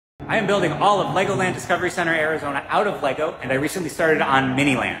I am building all of Legoland Discovery Center Arizona out of Lego, and I recently started on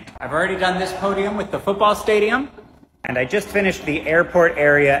Mini-Land. I've already done this podium with the football stadium, and I just finished the airport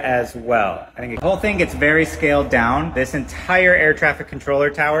area as well. I think the whole thing gets very scaled down. This entire air traffic controller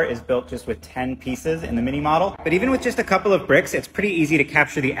tower is built just with 10 pieces in the mini model. But even with just a couple of bricks, it's pretty easy to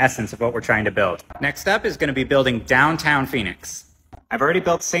capture the essence of what we're trying to build. Next up is going to be building downtown Phoenix. I've already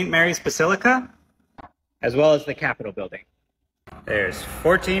built St. Mary's Basilica, as well as the Capitol building. There's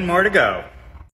 14 more to go.